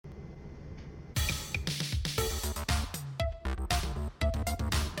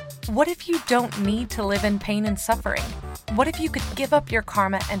What if you don't need to live in pain and suffering? What if you could give up your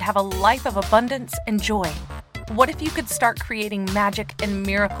karma and have a life of abundance and joy? What if you could start creating magic and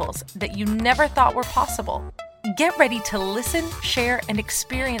miracles that you never thought were possible? Get ready to listen, share, and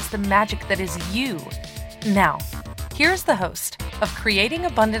experience the magic that is you. Now, here's the host of Creating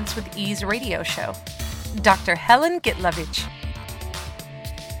Abundance with Ease radio show, Dr. Helen Gitlovich.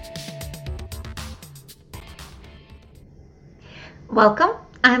 Welcome.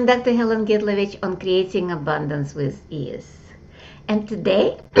 I'm Dr. Helen Gitlovich on Creating Abundance with Ease. And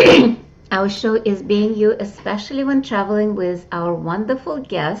today, our show is being you, especially when traveling with our wonderful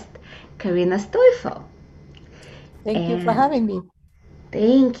guest, Karina Stoifel. Thank you for having me.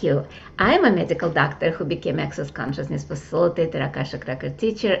 Thank you. I'm a medical doctor who became Access Consciousness Facilitator, Akashic Record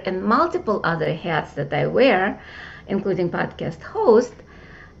Teacher, and multiple other hats that I wear, including podcast host,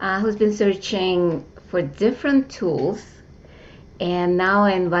 who's been searching for different tools. And now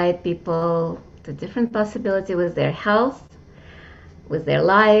I invite people to different possibilities with their health, with their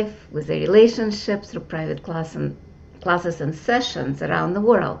life, with their relationships through private classes and sessions around the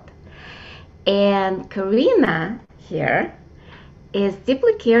world. And Karina here is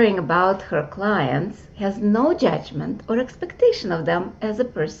deeply caring about her clients, has no judgment or expectation of them as a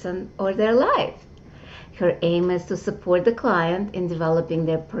person or their life. Her aim is to support the client in developing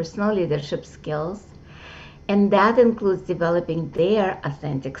their personal leadership skills, and that includes developing their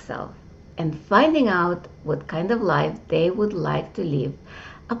authentic self and finding out what kind of life they would like to live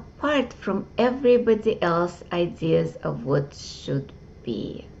apart from everybody else's ideas of what should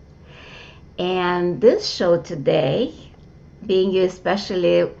be. And this show today, being you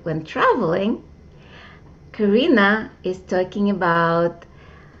especially when traveling, Karina is talking about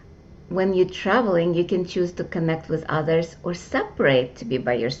when you're traveling, you can choose to connect with others or separate to be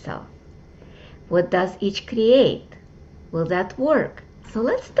by yourself. What does each create? Will that work? So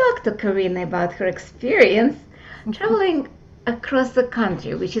let's talk to Karina about her experience traveling across the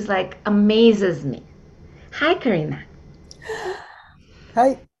country, which is like amazes me. Hi, Karina.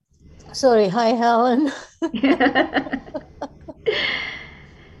 Hi. Sorry. Hi, Helen.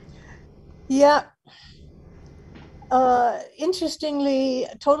 Yeah. Interestingly,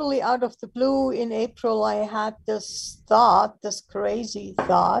 totally out of the blue, in April, I had this crazy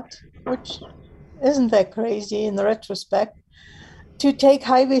thought, which isn't that crazy in the retrospect, to take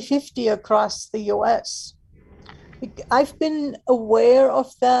Highway 50 across the US. I've been aware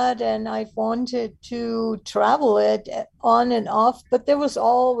of that and I've wanted to travel it on and off, but there was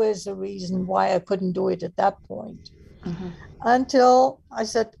always a reason why I couldn't do it at that point. Mm-hmm. Until I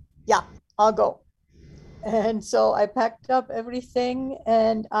said, yeah, I'll go. And so I packed up everything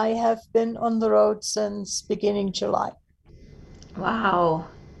and I have been on the road since beginning July. Wow.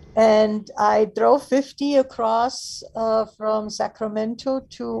 And I drove 50 across from Sacramento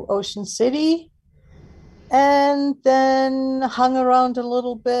to Ocean City, and then hung around a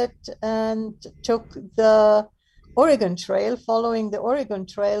little bit and took the Oregon Trail, following the Oregon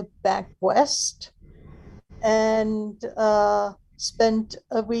Trail back west, and spent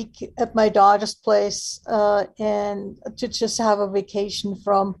a week at my daughter's place and to just have a vacation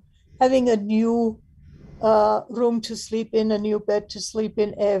from having a new room to sleep in, a new bed to sleep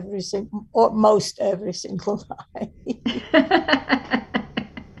in most every single night.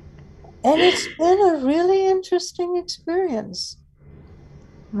 And it's been a really interesting experience.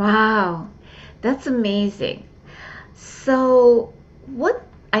 Wow, that's amazing. So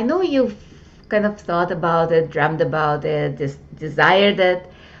I know you've kind of thought about it, dreamed about it, desired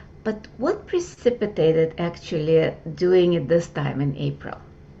it, but what precipitated actually doing it this time in April?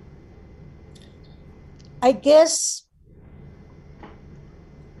 I guess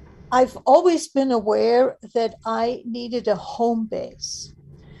I've always been aware that I needed a home base.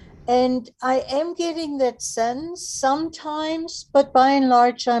 And I am getting that sense sometimes, but by and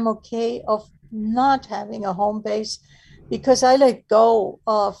large, I'm okay of not having a home base because I let go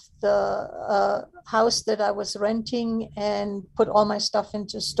of the house that I was renting and put all my stuff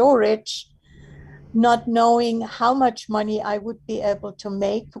into storage, not knowing how much money I would be able to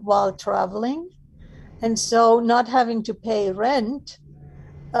make while traveling. And so not having to pay rent,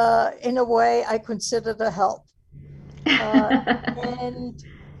 in a way, I considered a help. And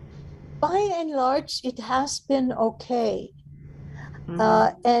by and large, it has been okay.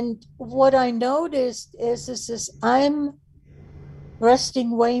 Mm-hmm. And what I noticed is I'm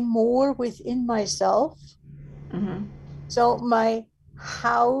resting way more within myself. Mm-hmm. So my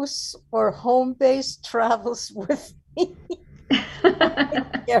house or home base travels with me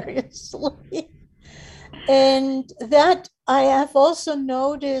vicariously. And that I have also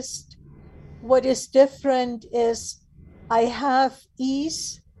noticed what is different is I have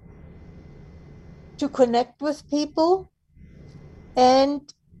ease to connect with people,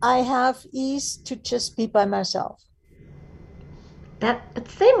 and I have ease to just be by myself.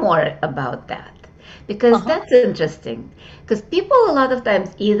 Say more about that, because that's interesting. Because people a lot of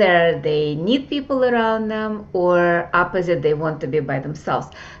times either they need people around them, or opposite, they want to be by themselves.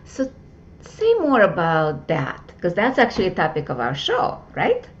 So say more about that, because that's actually a topic of our show,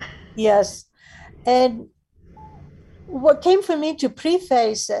 right? Yes. And what came for me to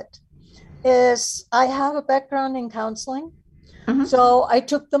preface it is I have a background in counseling. So I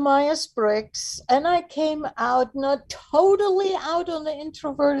took the Myers-Briggs, and I came out not totally out on the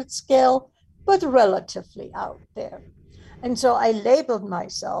introverted scale, but relatively out there. And so I labeled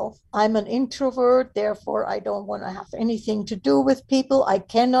myself, I'm an introvert, therefore I don't want to have anything to do with people. I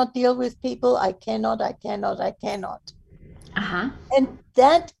cannot deal with people. I cannot. And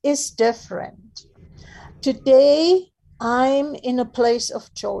that is different. Today, I'm in a place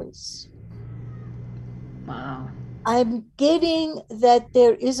of choice. Wow. I'm getting that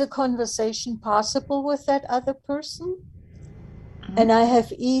there is a conversation possible with that other person, and I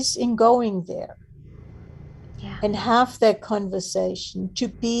have ease in going there and have that conversation, to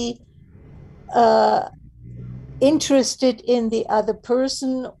be interested in the other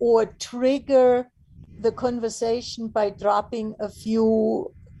person or trigger the conversation by dropping a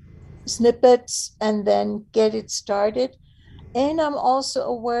few snippets and then get it started. And I'm also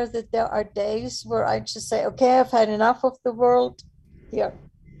aware that there are days where I just say, okay, I've had enough of the world. Here,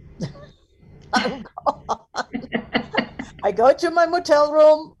 I'm gone. I go to my motel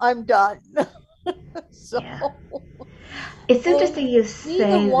room, I'm done. So it's interesting you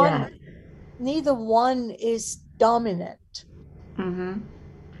say that. Neither one is dominant.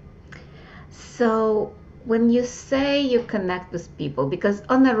 So when you say you connect with people, because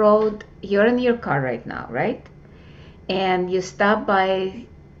on the road, you're in your car right now, right? And you stop by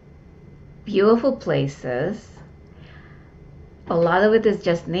beautiful places. A lot of it is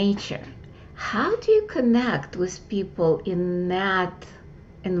just nature. How do you connect with people in that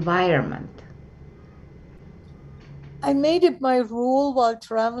environment? I made it my rule while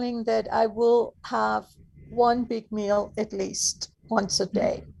traveling that I will have one big meal at least once a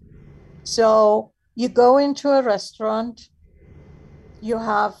day. So you go into a restaurant, you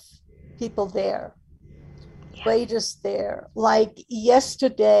have people there, waiters there. Like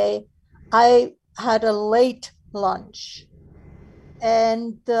yesterday, I had a late lunch,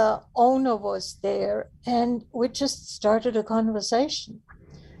 and the owner was there, and we just started a conversation.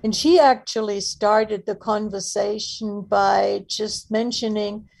 And she actually started the conversation by just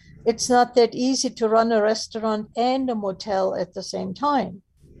mentioning it's not that easy to run a restaurant and a motel at the same time.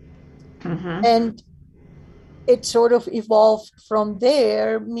 And it sort of evolved from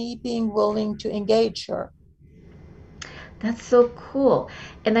there, me being willing to engage her. That's so cool.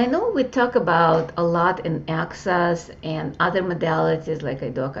 And I know we talk about a lot in Access and other modalities like I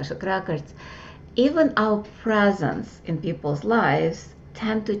do Akashic Records. Even our presence in people's lives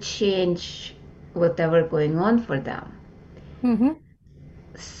tend to change whatever going on for them.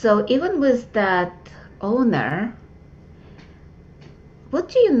 So even with that owner, what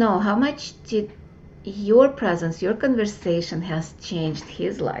do you know? How much did your presence, your conversation has changed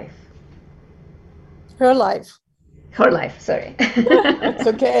his life? Her life. Her life, sorry. It's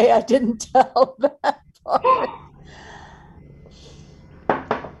okay, I didn't tell that part.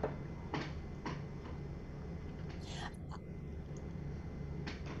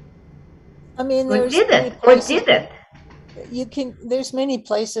 I mean, there's many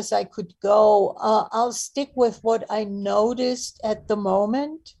places I could go. I'll stick with what I noticed at the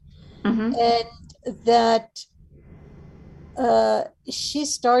moment, and that she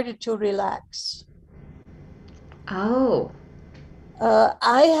started to relax. Oh.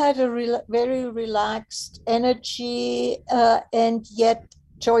 I had a very relaxed energy, and yet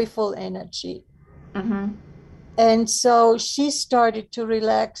joyful energy. And so she started to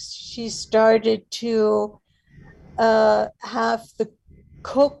relax. She started to have the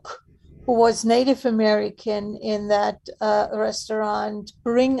cook, who was Native American in that restaurant,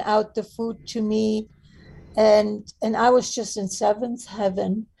 bring out the food to me. And I was just in seventh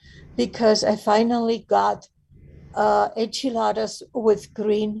heaven, because I finally got enchiladas with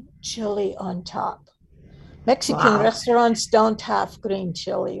green chili on top. Mexican restaurants don't have green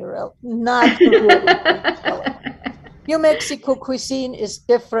chili, not really green chili. New Mexico cuisine is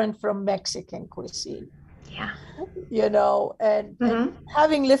different from Mexican cuisine. You know, and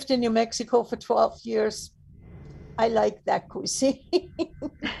having lived in New Mexico for 12 years, I like that cuisine.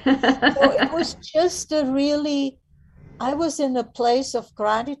 So it was just I was in a place of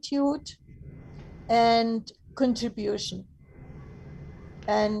gratitude and contribution.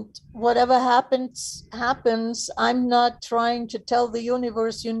 And whatever happens, happens. I'm not trying to tell the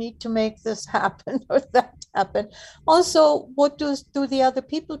universe you need to make this happen or that happen. Also, what do the other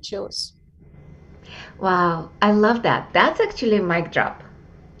people choose? Wow, I love that. That's actually a mic drop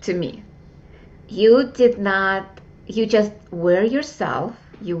to me. You did not, you just were yourself.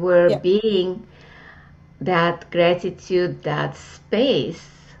 You were Yeah, being that gratitude, that space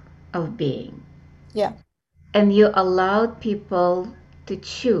of being. yeah. And you allowed people to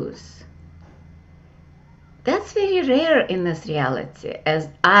choose. That's very rare in this reality, as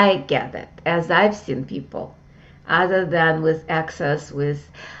I get it, as I've seen people, other than with access. With,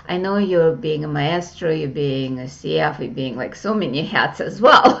 I know you're being a maestro, you're being a CF, you're being like so many hats as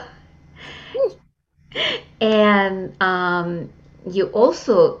well. And you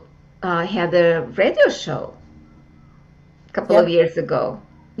also had a radio show a couple of Yep. years ago.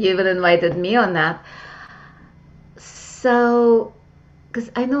 You even invited me on that. So,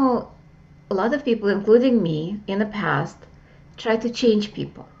 because I know a lot of people, including me, in the past, try to change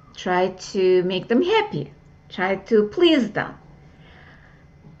people, try to make them happy, try to please them.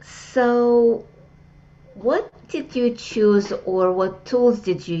 So, what did you choose, or what tools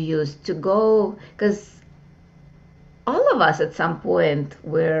did you use to go? Because all of us at some point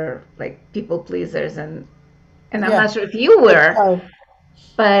were like people pleasers, and I'm Yeah. not sure if you were, Oh,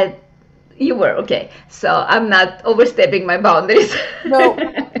 but you were. Okay, so I'm not overstepping my boundaries. no,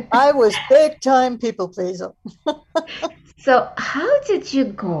 I was big time people pleaser. So how did you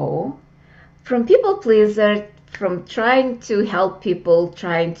go from people pleaser, from trying to help people,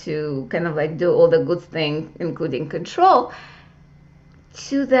 trying to kind of like do all the good things, including control,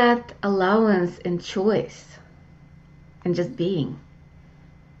 to that allowance and choice and just being?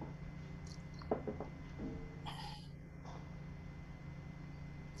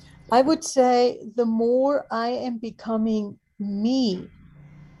 I would say the more I am becoming me,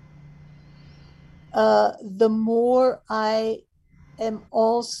 the more I am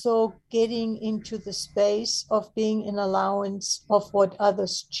also getting into the space of being an allowance of what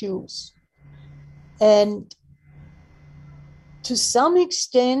others choose. And to some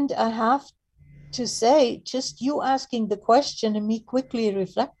extent, I have to say, just you asking the question and me quickly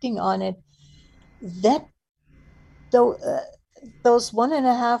reflecting on it, that though those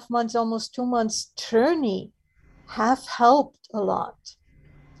 1.5 months, almost 2 months journey have helped a lot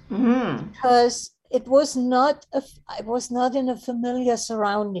Mm-hmm. because I was not in a familiar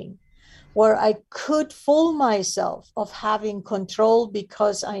surrounding where I could fool myself of having control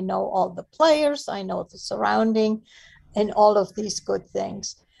because I know all the players, I know the surrounding, and all of these good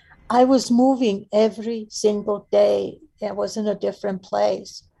things. I was moving every single day. I was in a different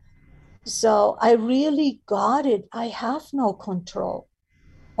place. So I really got it. I have no control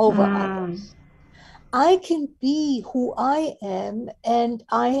over Mm. others. I can be who I am. And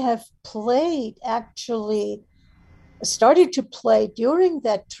I have played, actually, started to play during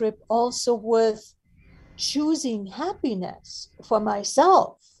that trip also with choosing happiness for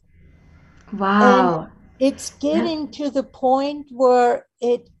myself. And Wow. it's That, getting to the point where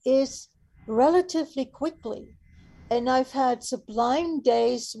it is relatively quickly. And I've had sublime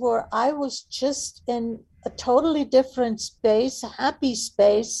days where I was just in a totally different space, a happy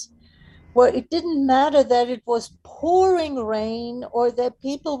space, where it didn't matter that it was pouring rain or that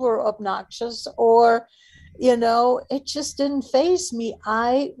people were obnoxious or, it just didn't faze me.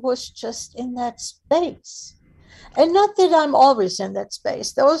 I was just in that space. And not that I'm always in that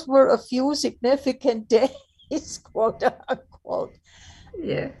space. Those were a few significant days, quote unquote.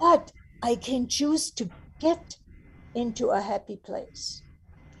 yeah. But I can choose to get into a happy place.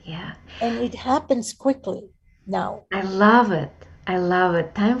 Yeah. And it happens quickly now. I love it. I love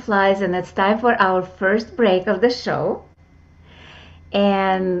it. Time flies, and it's time for our first break of the show.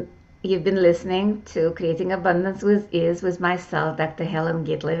 And you've been listening to Creating Abundance with Ease with myself, Dr. Helen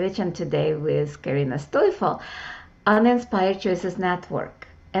Gitlevich, and today with Karina Stoifel on the Inspired Choices Network.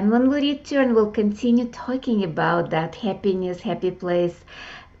 And when we return, we'll continue talking about that happiness, happy place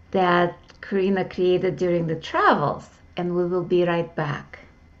that Karina created during the travels. And we will be right back.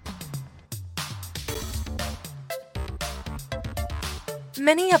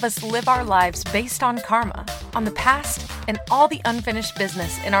 Many of us live our lives based on karma, on the past, and all the unfinished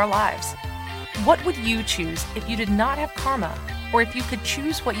business in our lives. What would you choose if you did not have karma, or if you could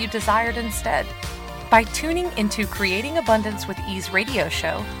choose what you desired instead? By tuning into Creating Abundance with Ease radio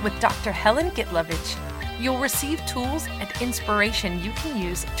show with Dr. Helen Gitlevich, you'll receive tools and inspiration you can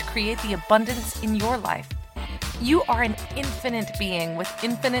use to create the abundance in your life. You are an infinite being with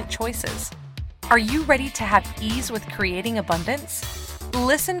infinite choices. Are you ready to have ease with creating abundance?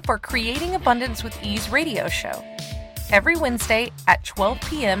 Listen for Creating Abundance with Ease radio show. every Wednesday at 12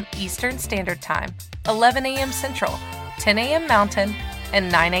 p.m. Eastern Standard Time, 11 a.m. Central, 10 a.m. Mountain,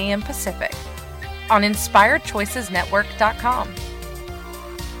 and 9 a.m. Pacific on InspiredChoicesNetwork.com.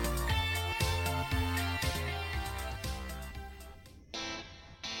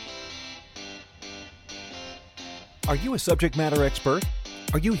 Are you a subject matter expert?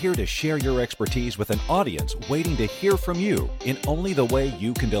 Are you here to share your expertise with an audience waiting to hear from you in only the way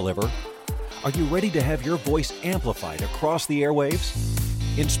you can deliver? Are you ready to have your voice amplified across the airwaves?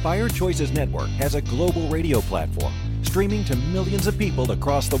 Inspired Choices Network has a global radio platform streaming to millions of people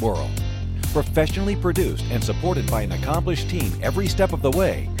across the world. Professionally produced and supported by an accomplished team every step of the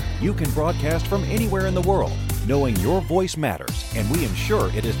way, you can broadcast from anywhere in the world, knowing your voice matters, and we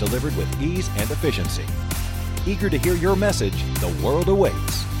ensure it is delivered with ease and efficiency. Eager to hear your message, the world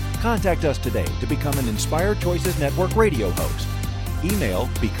awaits. Contact us today to become an Inspired Choices Network radio host. Email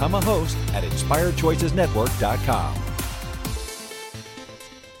become a host at inspiredchoicesnetwork.com.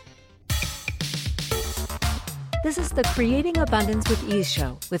 This is the Creating Abundance with Ease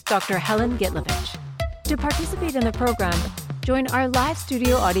show with Dr. Helen Gitlovich. To participate in the program, join our live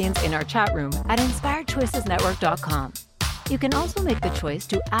studio audience in our chat room at inspiredchoicesnetwork.com. You can also make the choice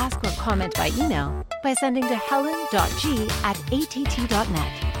to ask or comment by email by sending to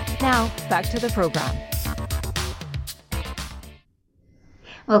helen.g@att.net. Now, back to the program.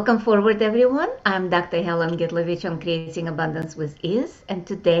 Welcome forward, everyone. I'm Dr. Helen Gitlovich on Creating Abundance with Ease, and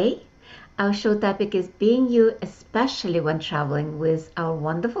today our show topic is being you, especially when traveling, with our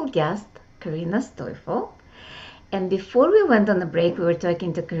wonderful guest, Karina Stoifel. And before we went on the break, we were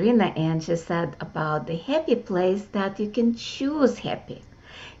talking to Karina, and she said about the happy place that you can choose happy.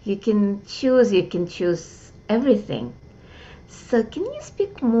 You can choose everything. So can you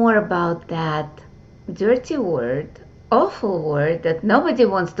speak more about that dirty word, awful word that nobody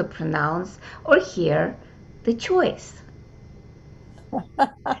wants to pronounce or hear, the choice?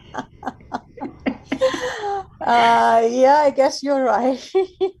 Yeah, I guess you're right.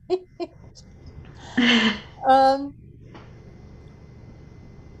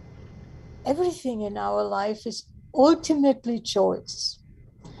 Everything in our life is ultimately choice.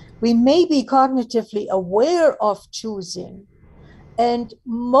 We may be cognitively aware of choosing, and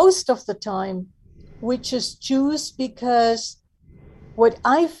most of the time we just choose because what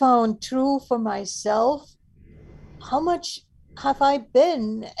I found true for myself, how much have I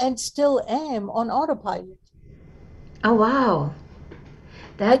been and still am on autopilot? Oh, wow.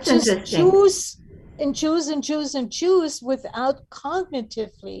 That's I just interesting. choose without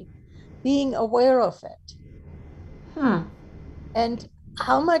cognitively being aware of it. And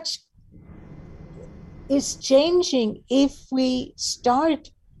how much is changing if we start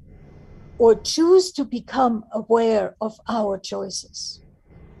or choose to become aware of our choices.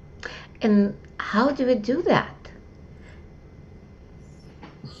 And how do we do that?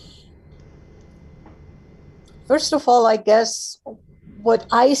 First of all, I guess what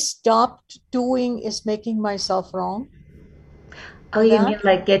I stopped doing is making myself wrong. Oh, you mean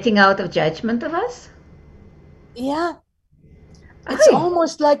like getting out of judgment of us? Yeah. It's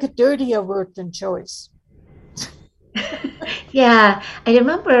almost like a dirtier word than choice. Yeah, I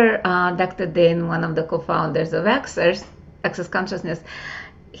remember Dr. Dane, one of the co-founders of Access Consciousness,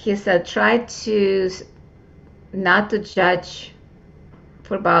 he said, try to not to judge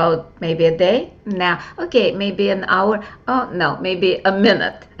for about maybe a day. Now, okay, maybe an hour. Oh, no, maybe a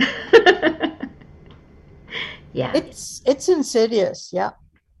minute. Yeah. It's insidious, yeah.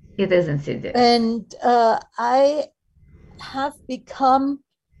 It is insidious. And I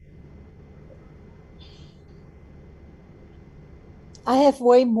have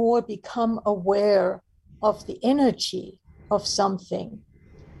way more become aware of the energy of something.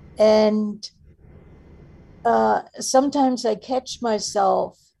 And sometimes I catch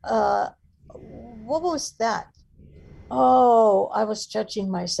myself, what was that? Oh, I was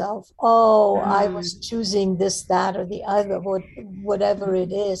judging myself. Oh, I was choosing this, that, or the other, whatever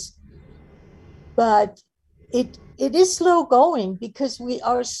it is. But it is slow going because we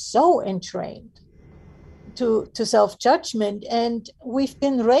are so entrained to self-judgment, and we've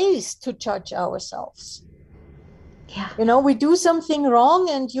been raised to judge ourselves. Yeah. You know, we do something wrong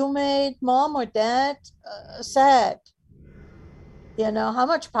and you made mom or dad sad. You know, how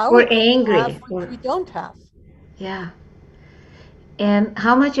much power Or do we angry. have which we don't have? Yeah. And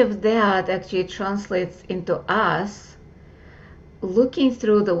how much of that actually translates into us looking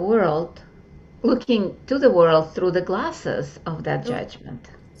to the world through the glasses of that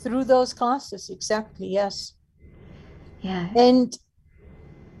judgment. Through those glasses, exactly, yes. Yeah. And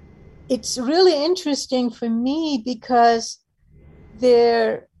it's really interesting for me because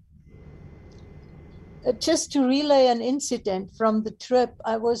just to relay an incident from the trip,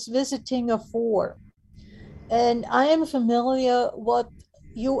 I was visiting a fort, and I am familiar what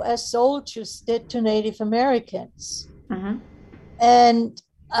U.S. soldiers did to Native Americans. Mm-hmm. And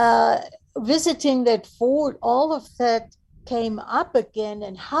visiting that fort, all of that came up again.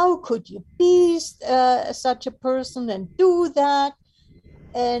 And how could you be such a person and do that?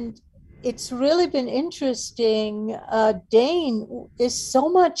 And it's really been interesting. Dane is so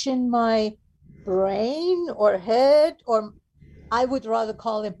much in my brain or head, or I would rather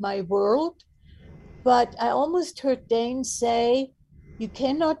call it my world. But I almost heard Dane say, you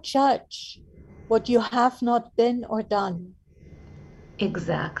cannot judge what you have not been or done.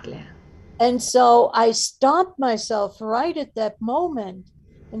 Exactly. And so I stopped myself right at that moment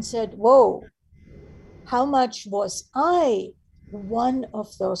and said, whoa, how much was I one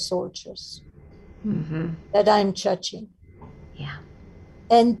of those soldiers that I'm judging? Yeah.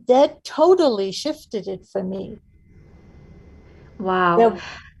 And that totally shifted it for me. Wow.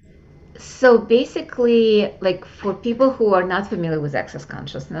 So basically, like for people who are not familiar with access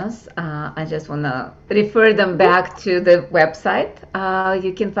consciousness, I just want to refer them back to the website.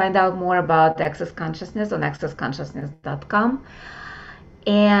 You can find out more about access consciousness on accessconsciousness.com.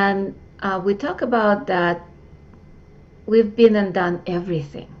 And we talk about that we've been and done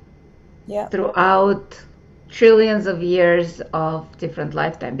everything throughout trillions of years of different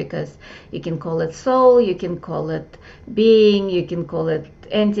lifetime, because you can call it soul, you can call it being, you can call it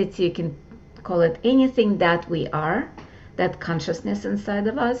entity, you can call it anything that we are, that consciousness inside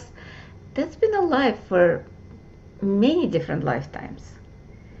of us, that's been alive for many different lifetimes.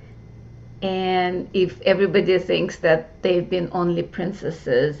 And if everybody thinks that they've been only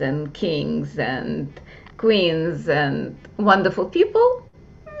princesses and kings and queens and wonderful people,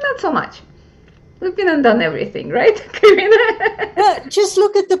 not so much. We've been and done everything, right, Karina? Just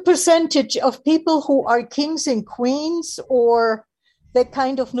look at the percentage of people who are kings and queens or that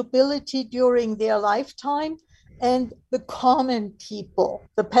kind of nobility during their lifetime, and the common people,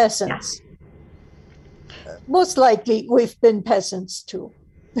 the peasants. Yeah. Most likely we've been peasants too.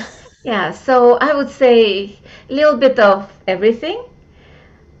 Yeah, so I would say a little bit of everything.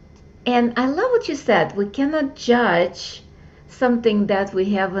 And I love what you said. We cannot judge something that we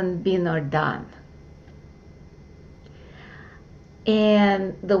haven't been or done.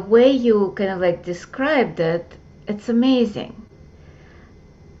 And the way you kind of like described it, it's amazing.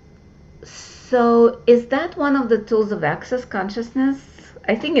 So is that one of the tools of access consciousness?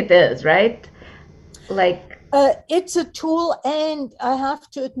 I think it is, right? Like it's a tool, and I have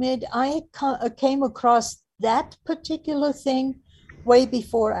to admit, I came across that particular thing way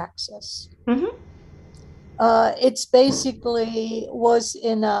before access. It's basically was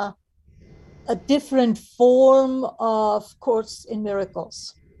in a different form of Course in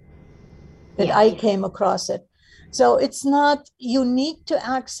Miracles that I came across it. So it's not unique to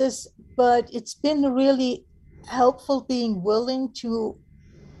access, but it's been really helpful being willing to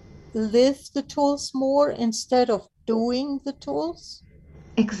live the tools more instead of doing the tools.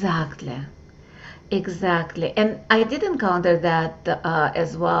 Exactly. And I did encounter that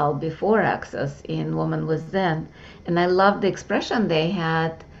as well before access in Woman Within. And I love the expression they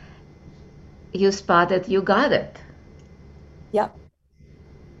had, you spotted, you got it. Yeah.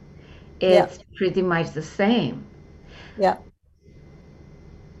 It's pretty much the same. Yeah.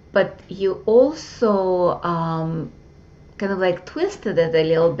 But you also kind of like twisted it a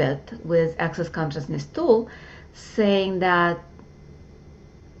little bit with Access Consciousness tool, saying that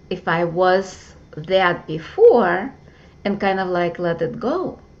if I was that before, and kind of like let it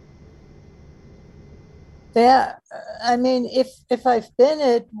go. Yeah, I mean, if I've been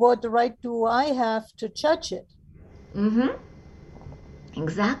it, what right do I have to judge it?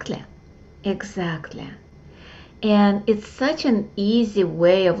 Exactly. And it's such an easy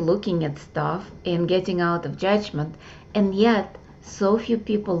way of looking at stuff and getting out of judgment, and yet so few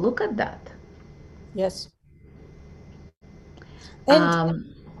people look at that. Yes.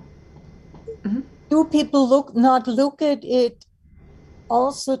 And do people not look at it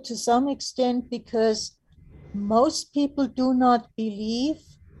also to some extent because most people do not believe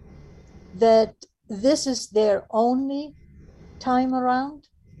that this is their only time around?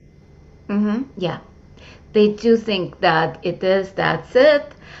 Yeah. They do think that that's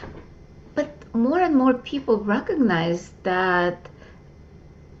it. But more and more people recognize that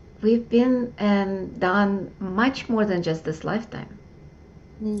we've been and done much more than just this lifetime.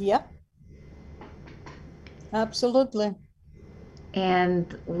 Yeah. Absolutely.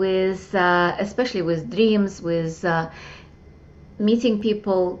 And with, especially with dreams, with meeting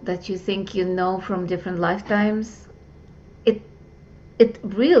people that you think you know from different lifetimes, it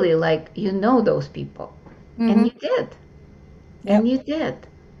really like you know those people, and you did, and you did.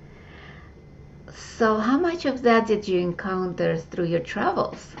 So how much of that did you encounter through your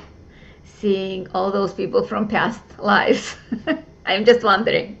travels, seeing all those people from past lives? I'm just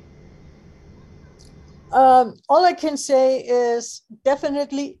wondering. All I can say is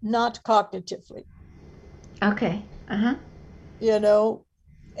definitely not cognitively. Okay. You know,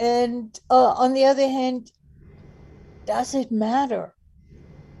 and on the other hand, does it matter?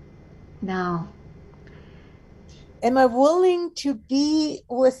 No. Am I willing to be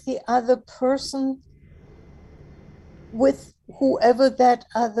with the other person, with whoever that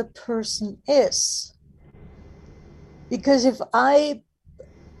other person is? Because if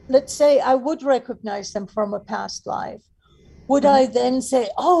let's say I would recognize them from a past life, would I then say,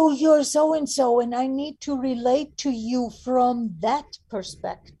 oh, you're so-and-so, and I need to relate to you from that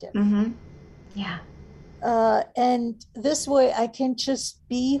perspective? Yeah. And this way I can just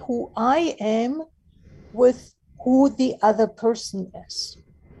be who I am with who the other person is.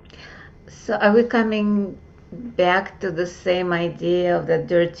 So are we coming back to the same idea of the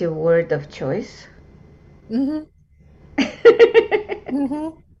dirty word of choice?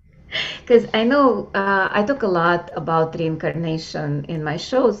 Because I know I talk a lot about reincarnation in my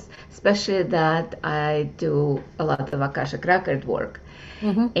shows, especially that I do a lot of Akashic record work.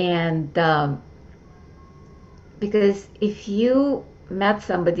 And because if you met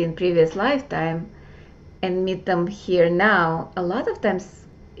somebody in previous lifetime and meet them here now, a lot of times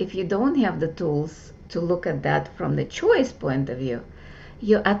if you don't have the tools to look at that from the choice point of view,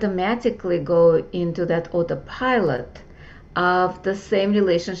 you automatically go into that autopilot of the same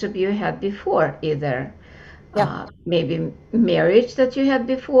relationship you had before, either maybe marriage that you had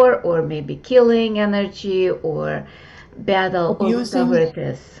before, or maybe killing energy, or battle, abusing, or whatever it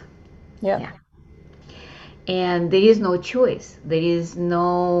is. Yeah. And there is no choice. There is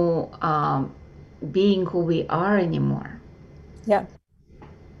no being who we are anymore. Yeah.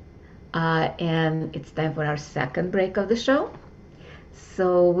 And it's time for our second break of the show.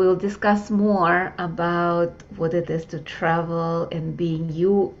 So we'll discuss more about what it is to travel and being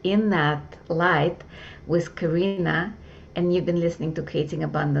you in that light with Karina. And you've been listening to Creating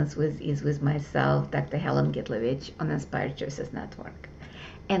Abundance with Ease with myself, Dr. Helen Gitlovich, on Inspired Choices Network.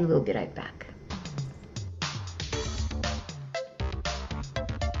 And we'll be right back.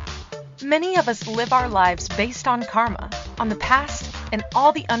 Many of us live our lives based on karma, on the past, and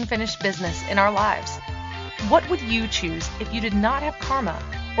all the unfinished business in our lives. What would you choose if you did not have karma,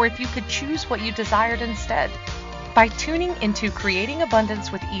 or if you could choose what you desired instead? By tuning into Creating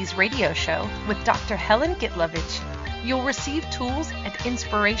Abundance with Ease radio show with Dr. Helen Gitlovich, you'll receive tools and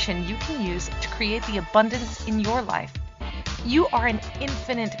inspiration you can use to create the abundance in your life. You are an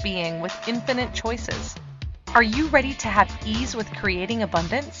infinite being with infinite choices. Are you ready to have ease with creating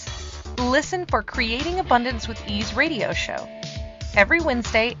abundance? Listen for Creating Abundance with Ease radio show every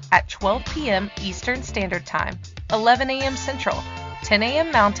Wednesday at 12 p.m. Eastern Standard Time, 11 a.m. Central, 10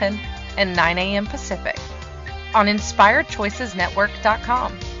 a.m. Mountain, and 9 a.m. Pacific on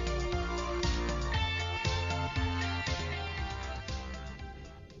InspiredChoicesNetwork.com.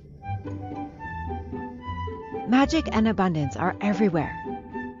 Magic and abundance are everywhere.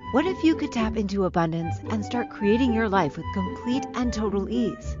 What if you could tap into abundance and start creating your life with complete and total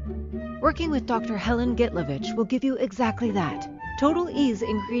ease? Working with Dr. Helen Gitlovich will give you exactly that, total ease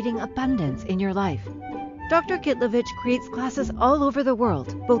in creating abundance in your life. Dr. Gitlovich creates classes all over the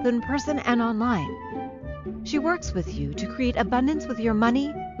world, both in person and online. She works with you to create abundance with your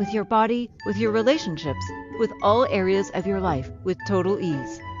money, with your body, with your relationships, with all areas of your life with total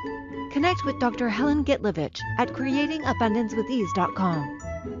ease. Connect with Dr. Helen Gitlovich at creatingabundancewithease.com.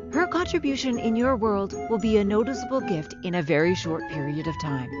 Her contribution in your world will be a noticeable gift in a very short period of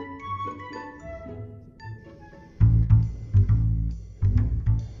time.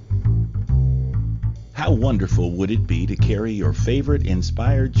 How wonderful would it be to carry your favorite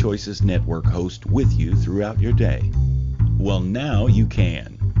Inspired Choices Network host with you throughout your day? Well, now you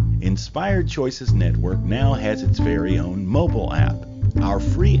can. Inspired Choices Network now has its very own mobile app. Our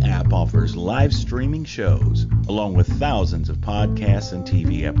free app offers live streaming shows, along with thousands of podcasts and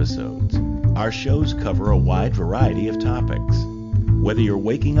TV episodes. Our shows cover a wide variety of topics. Whether you're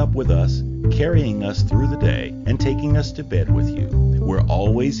waking up with us, carrying us through the day, and taking us to bed with you, we're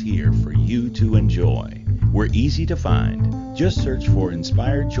always here for you to enjoy. We're easy to find. Just search for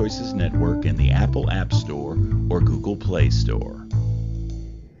Inspired Choices Network in the Apple App Store or Google Play Store.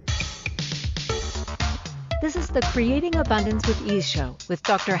 This is the Creating Abundance with Ease show with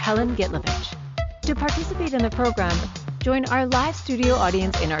Dr. Helen Gitlovich. To participate in the program, join our live studio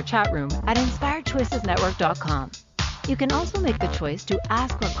audience in our chat room at InspiredChoicesNetwork.com. You can also make the choice to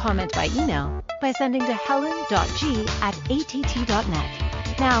ask or comment by email by sending to helen.g@att.net.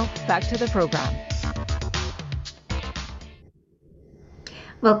 Now, back to the program.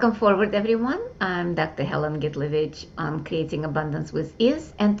 Welcome forward, everyone. I'm Dr. Helen Gitlovich on Creating Abundance with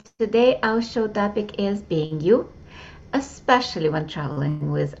Ease, and today our show topic is being you, especially when traveling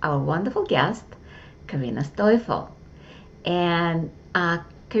with our wonderful guest, Karina Stoifel. And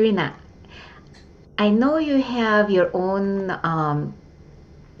Karina, I know you have your own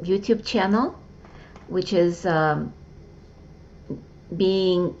YouTube channel, which is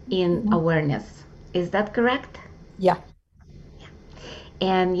Being in Awareness. Is that correct? Yeah.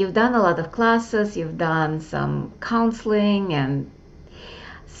 And you've done a lot of classes, you've done some counseling, and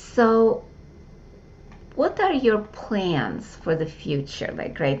so what are your plans for the future?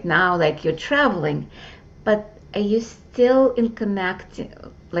 Like right now, like you're traveling, but are you still in connecting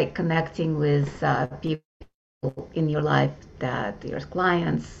with people in your life, that your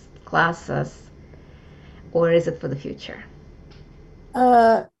clients, classes, or is it for the future?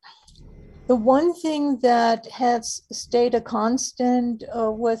 The one thing that has stayed a constant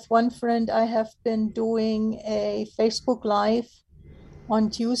with one friend, I have been doing a Facebook Live on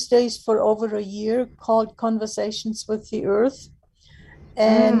Tuesdays for over a year called Conversations with the Earth.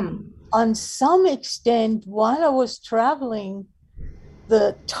 And on some extent, while I was traveling,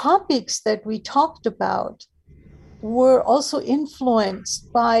 the topics that we talked about were also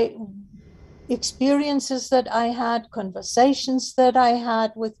influenced by experiences that I had, conversations that I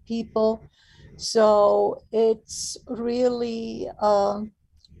had with people. So it's really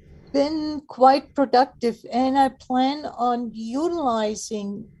been quite productive, and I plan on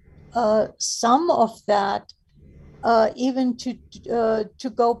utilizing some of that even to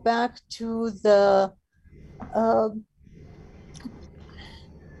go back to the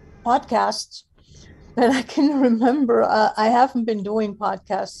podcasts that I can remember. I haven't been doing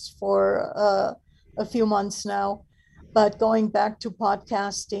podcasts for a few months now, but going back to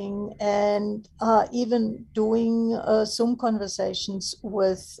podcasting and even doing Zoom conversations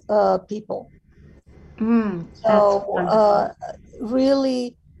with people. So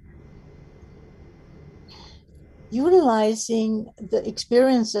really utilizing the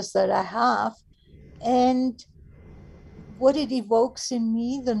experiences that I have and what it evokes in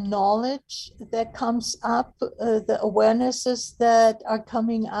me, the knowledge that comes up, the awarenesses that are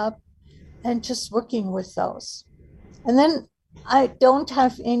coming up, and just working with those. And then I don't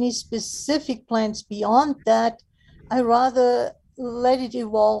have any specific plans beyond that. I rather let it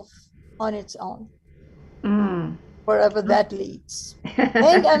evolve on its own, wherever that leads.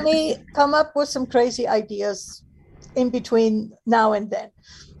 And I may come up with some crazy ideas in between now and then.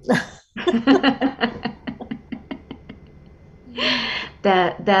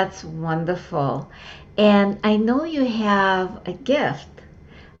 That's wonderful. And I know you have a gift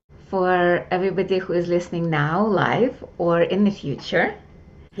for everybody who is listening now, live or in the future.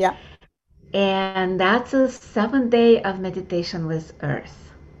 Yeah. And that's a 7-day of meditation with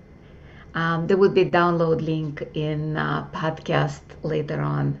Earth. There would be a download link in podcast later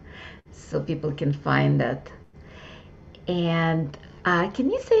on, so people can find it. And can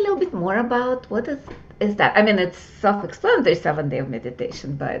you say a little bit more about what is that? I mean, it's self-explanatory, 7-day of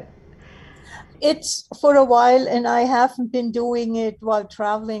meditation, but it's for a while, and I haven't been doing it while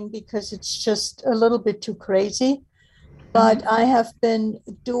traveling because it's just a little bit too crazy. But I have been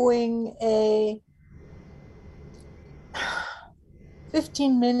doing a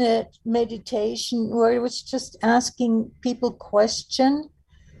 15-minute meditation where it was just asking people questions.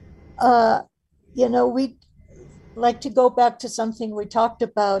 We like to go back to something we talked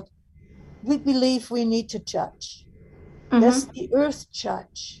about. We believe we need to judge. Does the earth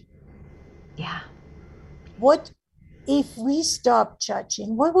judge? Yeah. What if we stop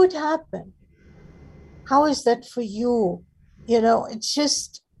judging? What would happen? How is that for you? It's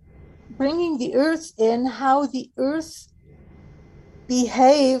just bringing the earth in, how the earth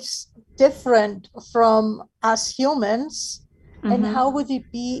behaves different from us humans. And how would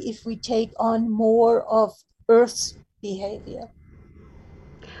it be if we take on more of Earth's behavior?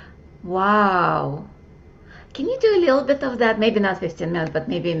 Wow. Can you do a little bit of that? Maybe not 15 minutes, but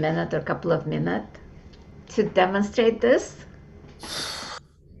maybe a minute or a couple of minutes to demonstrate this?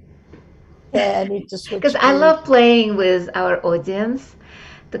 Yeah, I need to switch. Because I love playing with our audience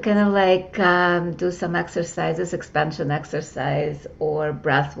to kind of do some exercises, expansion exercise or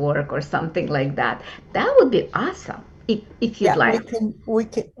breath work or something like that. That would be awesome if you'd like. We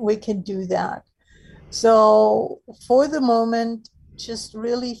can do that. So for the moment, just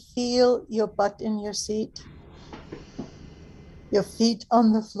really feel your butt in your seat, your feet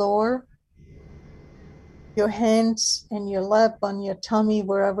on the floor, your hands in your lap, on your tummy,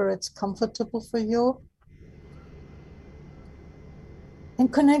 wherever it's comfortable for you.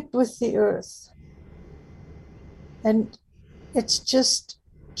 And connect with the earth. And it's just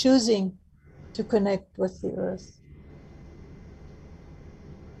choosing to connect with the earth.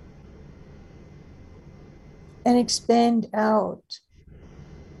 And expand out.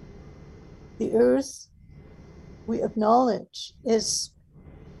 The earth, we acknowledge, is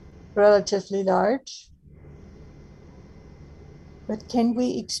relatively large. But can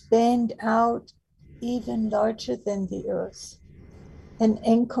we expand out even larger than the earth and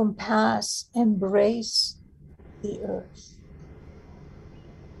encompass, embrace the earth?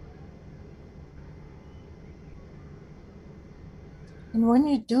 And when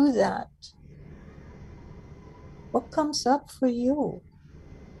you do that, what comes up for you?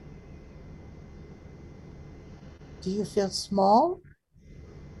 Do you feel small?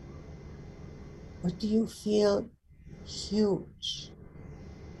 Or do you feel huge,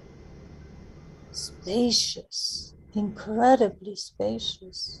 spacious, incredibly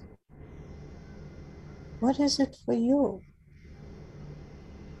spacious? What is it for you?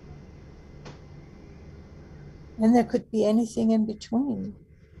 And there could be anything in between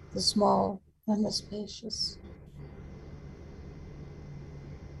the small and the spacious.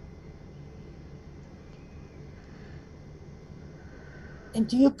 And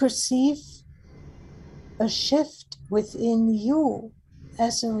do you perceive a shift within you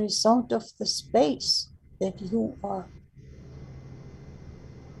as a result of the space that you are?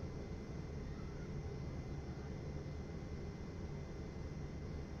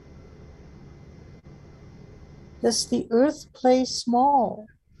 Does the earth play small?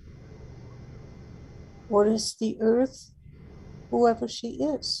 Or is the earth whoever she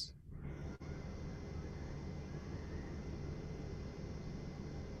is?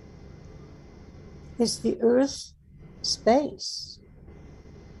 Is the earth space?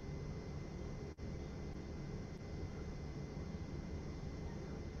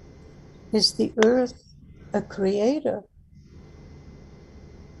 Is the earth a creator?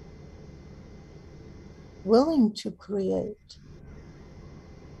 Willing to create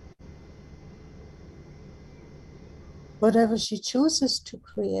whatever she chooses to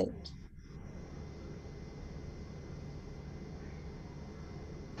create.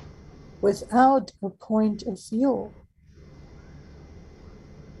 Without a point of view.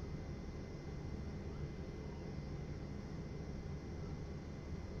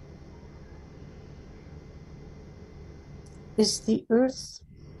 Is the earth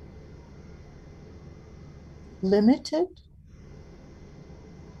limited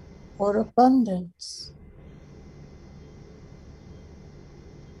or abundance?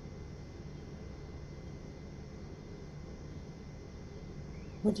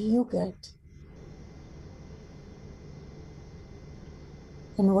 What do you get?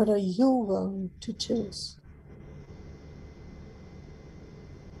 And what are you willing to choose?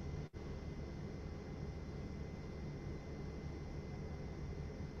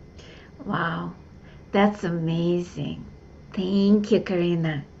 Wow, that's amazing. Thank you,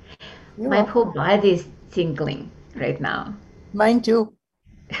 Karina. You're My welcome. whole body is tingling right now. Mine too.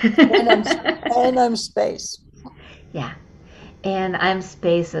 And I'm space. Yeah, and I'm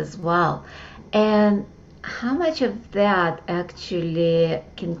space as well. And how much of that actually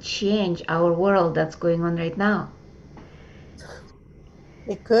can change our world that's going on right now?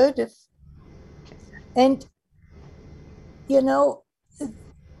 It could if, and you know,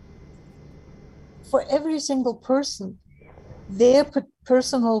 for every single person, their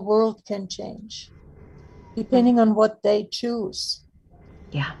personal world can change depending on what they choose.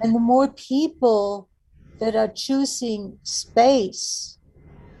 Yeah. And the more people that are choosing space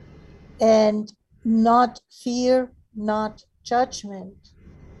and not fear, not judgment,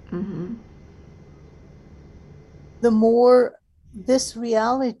 Mm-hmm. the more this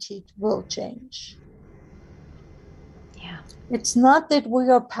reality will change. Yeah. It's not that we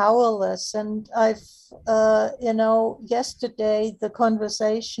are powerless. And I've, yesterday the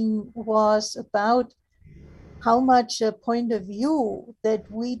conversation was about how much a point of view that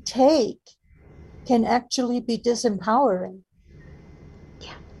we take can actually be disempowering.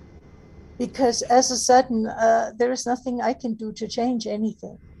 Yeah. Because as a sudden, there is nothing I can do to change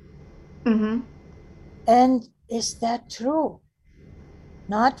anything. Mm-hmm. And is that true?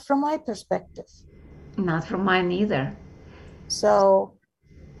 Not from my perspective. Not from mine either. So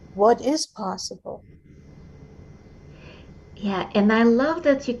what is possible? Yeah, and I love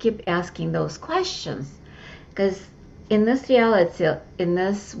that you keep asking those questions, because in this reality, in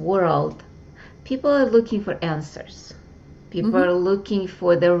this world, people are looking for answers. People are looking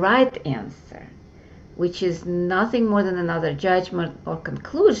for the right answer. which is nothing more than another judgment or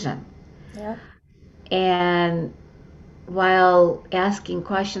conclusion. Yeah. And while asking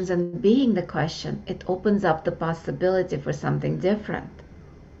questions and being the question, it opens up the possibility for something different.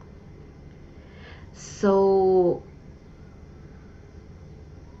 So,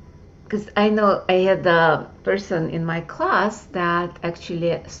 because I know I had a person in my class that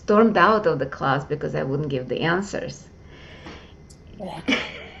actually stormed out of the class because I wouldn't give the answers.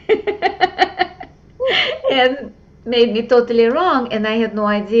 And made me totally wrong, and I had no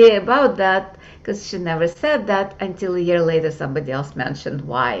idea about that because she never said that until a year later somebody else mentioned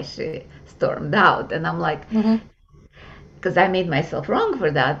why she stormed out, and I'm like, because I made myself wrong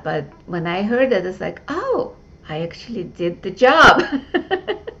for that. But when I heard it, it's like, oh, I actually did the job.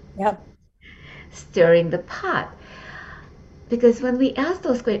 Yep. Stirring the pot. Because when we ask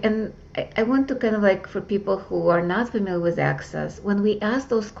those questions, and I want to kind of like, for people who are not familiar with Access, when we ask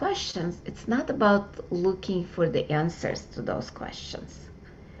those questions, it's not about looking for the answers to those questions.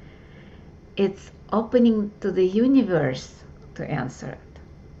 It's opening to the universe to answer it.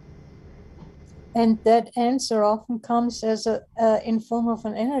 And that answer often comes as in form of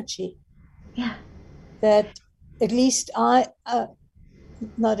an energy. Yeah. That at least I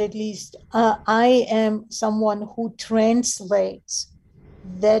am someone who translates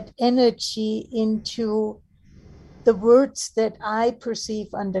that energy into the words that I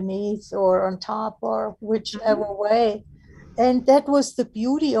perceive underneath or on top or whichever way. And that was the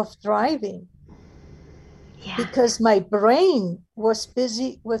beauty of driving. Yeah. Because my brain was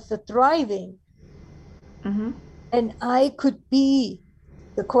busy with the driving. And I could be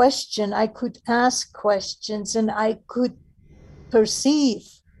the question, I could ask questions, and I could perceive.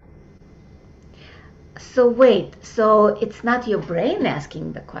 So wait, so it's not your brain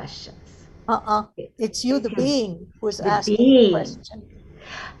asking the questions. It's you, the being, who's The asking being. the question.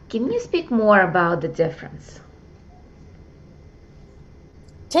 Can you speak more about the difference?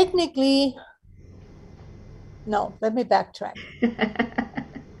 Technically, no, let me backtrack.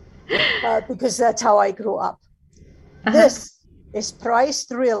 Because that's how I grew up. This is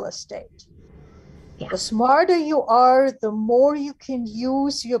priced real estate. Yeah. The smarter you are, the more you can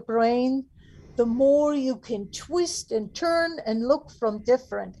use your brain, the more you can twist and turn and look from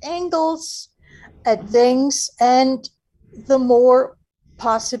different angles at things, and the more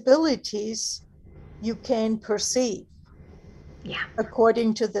possibilities you can perceive. Yeah.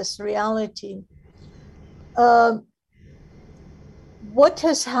 According to this reality. What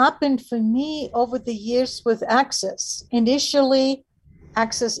has happened for me over the years with Access? Initially,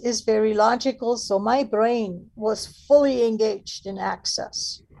 Access is very logical, so my brain was fully engaged in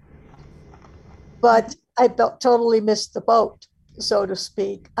Access. But I totally missed the boat, so to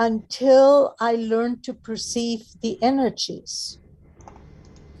speak, until I learned to perceive the energies.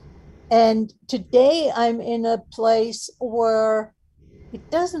 And today I'm in a place where it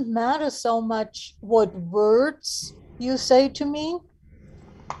doesn't matter so much what words you say to me.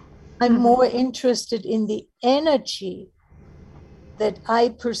 I'm more interested in the energy that I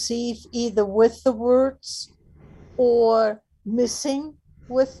perceive either with the words or missing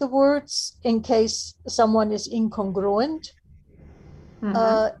with the words in case someone is incongruent.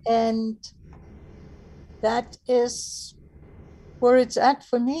 And that is where it's at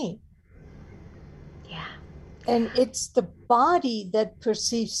for me. Yeah. And it's the body that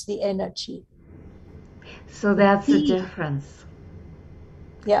perceives the energy. So that's the difference.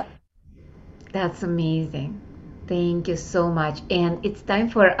 Yeah. That's amazing. Thank you so much. And it's time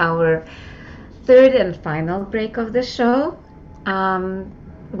for our third and final break of the show.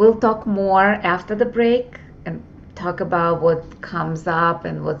 We'll talk more after the break and talk about what comes up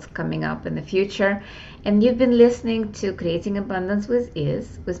and what's coming up in the future. And you've been listening to Creating Abundance with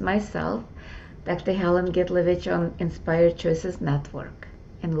Ease with myself, Dr. Helen Gitlevich on Inspired Choices Network.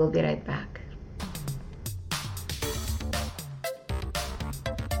 And we'll be right back.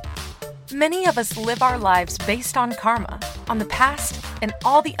 Many of us live our lives based on karma, on the past, and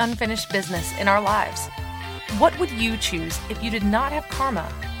all the unfinished business in our lives. What would you choose if you did not have karma,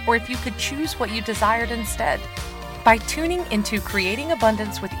 or if you could choose what you desired instead? By tuning into Creating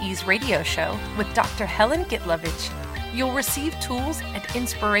Abundance with Ease radio show with Dr. Helen Gitlevich, you'll receive tools and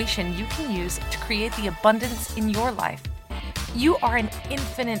inspiration you can use to create the abundance in your life. You are an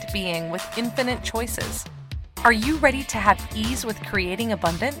infinite being with infinite choices. Are you ready to have ease with creating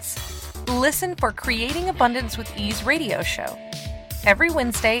abundance? Listen for Creating Abundance with Ease radio show every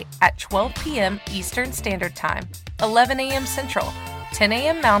Wednesday at 12 p.m. Eastern Standard Time, 11 a.m. Central, 10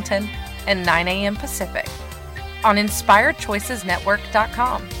 a.m. Mountain, and 9 a.m. Pacific on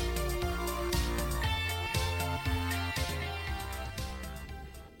InspiredChoicesNetwork.com.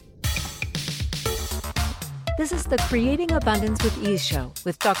 This is the Creating Abundance with Ease show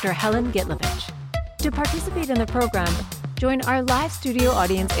with Dr. Helen Gitlovich. To participate in the program, join our live studio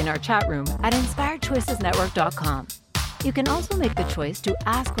audience in our chat room at inspiredchoicesnetwork.com. You can also make the choice to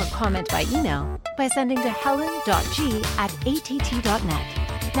ask or comment by email by sending to helen.g@att.net.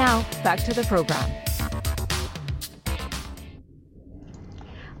 Now, back to the program.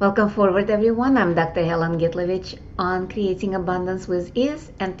 Welcome forward, everyone. I'm Dr. Helen Gitlovich on Creating Abundance with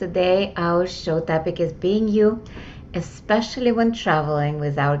Ease, and today our show topic is being you, especially when traveling,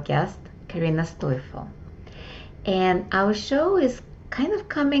 with our guest, Karina Stoifel. And our show is kind of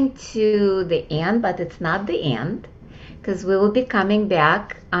coming to the end, but it's not the end, because we will be coming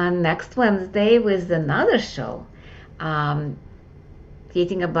back on next Wednesday with another show.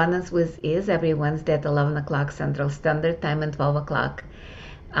 Creating Abundance with Ease every Wednesday at 11 o'clock Central Standard Time and 12 o'clock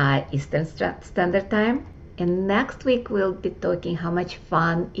Eastern Standard Time. And next week we'll be talking how much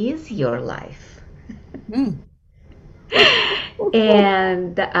fun is your life.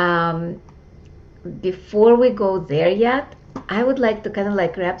 And before we go there yet, I would like to kind of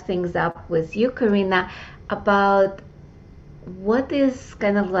like wrap things up with you, Karina, about what is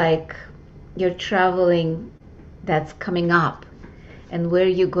kind of like your traveling that's coming up and where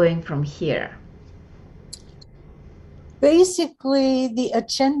you're going from here. Basically, the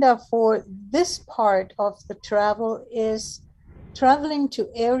agenda for this part of the travel is traveling to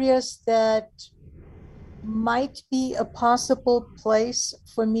areas that might be a possible place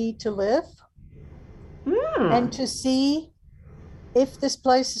for me to live and to see if this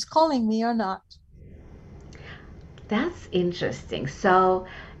place is calling me or not. That's interesting. So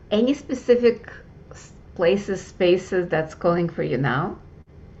any specific places, spaces that's calling for you now?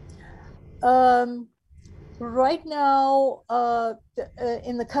 Right now,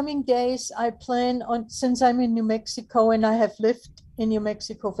 in the coming days, I plan on, since I'm in New Mexico and I have lived in New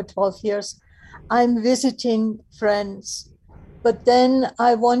Mexico for 12 years, I'm visiting friends. But then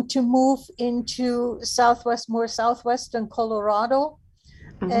I want to move into more southwestern Colorado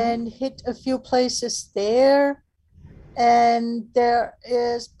and hit a few places there. And there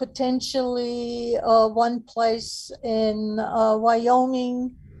is potentially one place in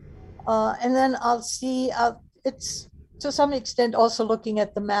Wyoming. And then I'll see, it's to some extent also looking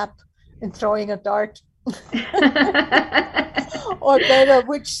at the map and throwing a dart. Or better,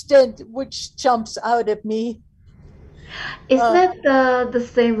 which jumps out at me. Isn't that the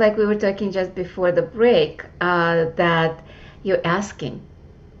same like we were talking just before the break, that you're asking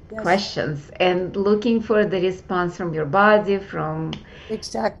questions and looking for the response from your body, from...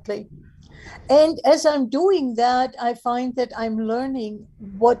 Exactly. And as I'm doing that, I find that I'm learning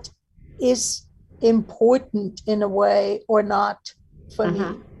what is important in a way or not for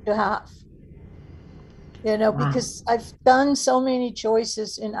me to have. You know, because I've done so many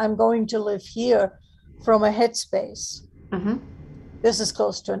choices and I'm going to live here from a headspace. This is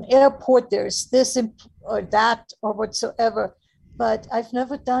close to an airport, there's this or that or whatsoever. But I've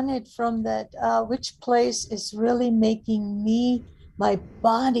never done it from that, which place is really making me, my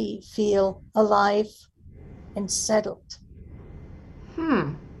body feel alive and settled.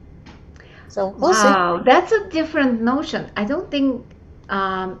 So we'll see. That's a different notion. I don't think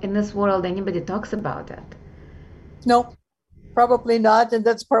in this world anybody talks about it. No, probably not. And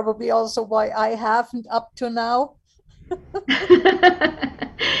that's probably also why I haven't up to now.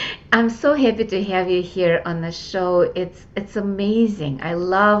 I'm so happy to have you here on the show. It's amazing. I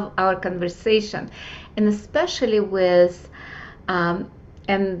love our conversation, and especially with, and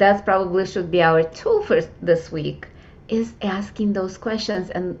that probably should be our tool for this week, is asking those questions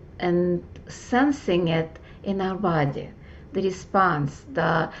and sensing it in our body, the response,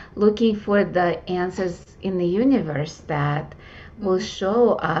 the looking for the answers in the universe that will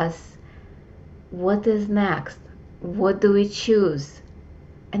show us what is next, what do we choose,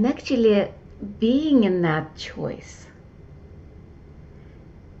 and actually being in that choice.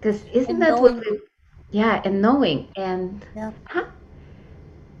 Because isn't that what we, and knowing, and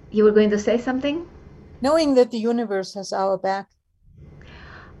you were going to say something? Knowing that the universe has our back.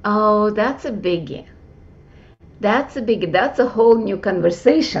 Oh, that's a biggie. That's a whole new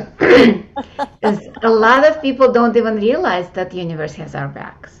conversation. Because a lot of people don't even realize that the universe has our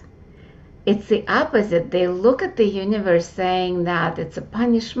backs. It's the opposite. They look at the universe saying that it's a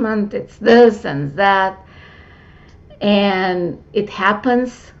punishment, it's this and that, and it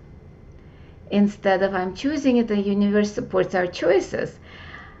happens. Instead of I'm choosing it, the universe supports our choices.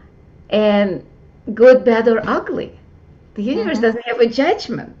 And good, bad, or ugly. The universe doesn't have a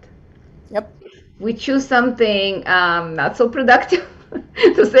judgment. Yep. We choose something not so productive,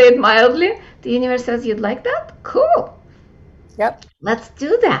 to say it mildly. The universe says, you'd like that? Cool. Yep. Let's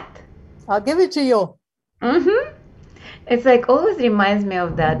do that. I'll give it to you. Mm-hmm. It's like always reminds me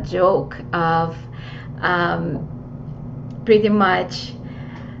of that joke of pretty much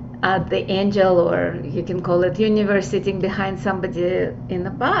the angel, or you can call it universe, sitting behind somebody in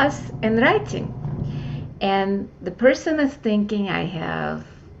a bus and writing. And the person is thinking, I have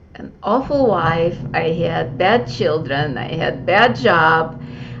an awful wife, I had bad children, I had bad job,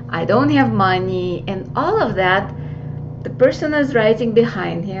 I don't have money, and all of that. The person is writing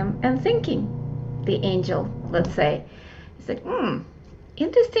behind him and thinking, the angel, let's say, it's like,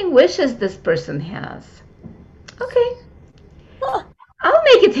 interesting wishes this person has. Okay, I'll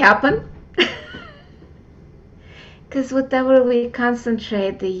make it happen. Because whatever we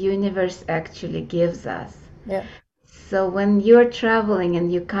concentrate, the universe actually gives us. Yeah. So when you're traveling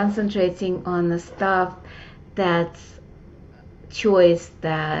and you're concentrating on the stuff that's choice,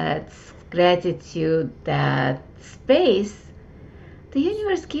 that's gratitude, that space, the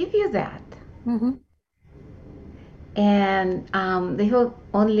universe gives you that. Mm-hmm. And they have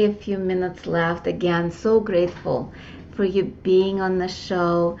only a few minutes left. Again, so grateful for you being on the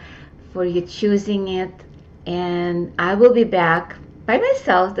show, for you choosing it. And I will be back by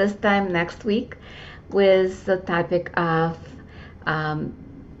myself this time next week with the topic of are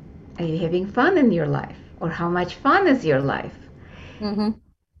you having fun in your life, or how much fun is your life? Mm-hmm.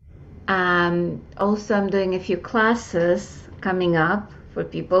 Also, I'm doing a few classes coming up for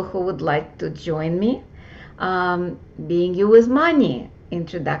people who would like to join me. Being You with Money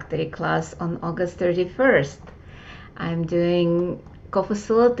introductory class on August 31st. I'm doing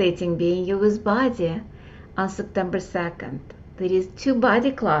co-facilitating Being You with Body on September 2nd. There is 2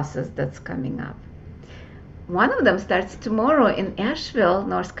 body classes that's coming up. One of them starts tomorrow in Asheville,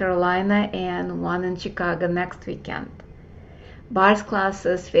 North Carolina, and one in Chicago next weekend. Bars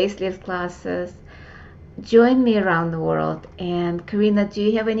classes, facelift classes. Join me around the world. And Karina, do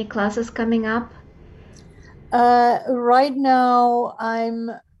you have any classes coming up? Right now, I'm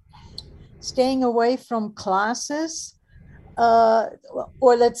staying away from classes, or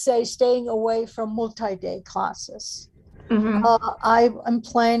let's say staying away from multi-day classes. Mm-hmm. I'm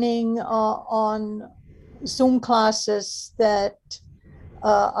planning on Zoom classes that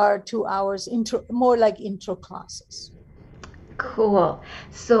are 2 hours, more like intro classes. Cool.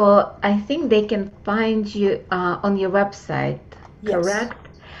 So I think they can find you on your website, Yes. correct?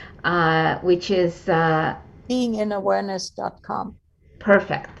 Which is beinginawareness.com.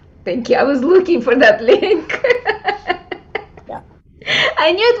 perfect. Thank you. I was looking for that link. Yeah.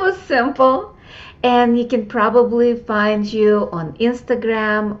 I knew it was simple. And you can probably find you on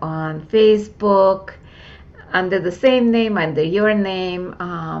Instagram, on Facebook, under the same name, under your name.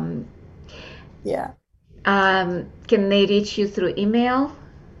 Yeah. Can they reach you through email?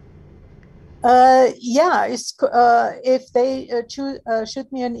 Yeah. It's if they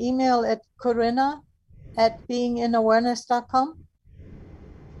shoot me an email at Corinna@beinginawareness.com.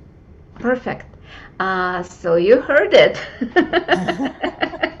 Perfect. So you heard it.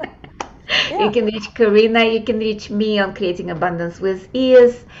 Yeah. You can reach Karina, you can reach me on Creating Abundance with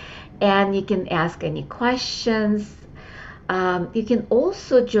Ease, and you can ask any questions. You can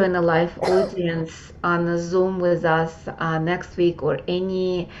also join a live audience on a Zoom with us next week, or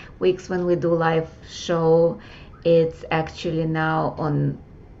any weeks when we do live show. It's actually now on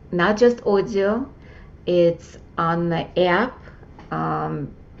not just audio, it's on the app,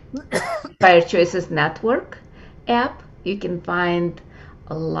 Inspired Choices Network app. You can find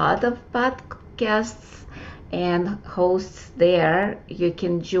a lot of podcasts and hosts there. You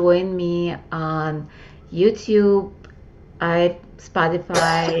can join me on YouTube,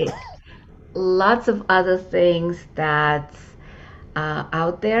 Spotify, lots of other things that's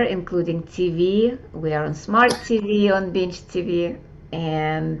out there, including TV. We are on Smart TV, on Binge TV,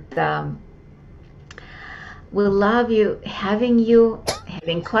 and we love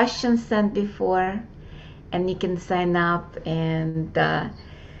having questions sent before, and you can sign up. And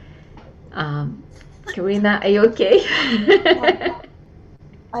Karina, are you okay?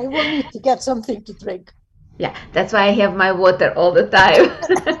 I will need to get something to drink. Yeah, that's why I have my water all the time.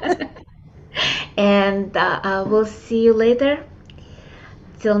 And we'll see you later.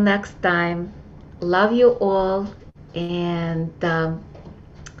 Till next time, love you all. And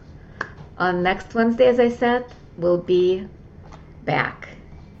on next Wednesday, as I said, we'll be back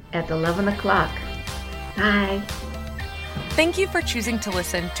at 11 o'clock. Bye. Thank you for choosing to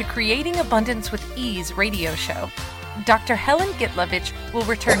listen to Creating Abundance with Ease radio show. Dr. Helen Gitlovich will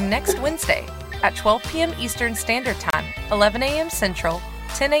return next Wednesday at 12 p.m. Eastern Standard Time, 11 a.m. Central,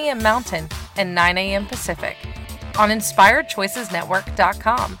 10 a.m. Mountain, and 9 a.m. Pacific on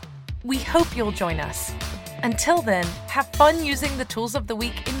InspiredChoicesNetwork.com. We hope you'll join us. Until then, have fun using the tools of the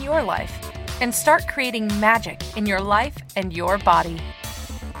week in your life. and start creating magic in your life and your body.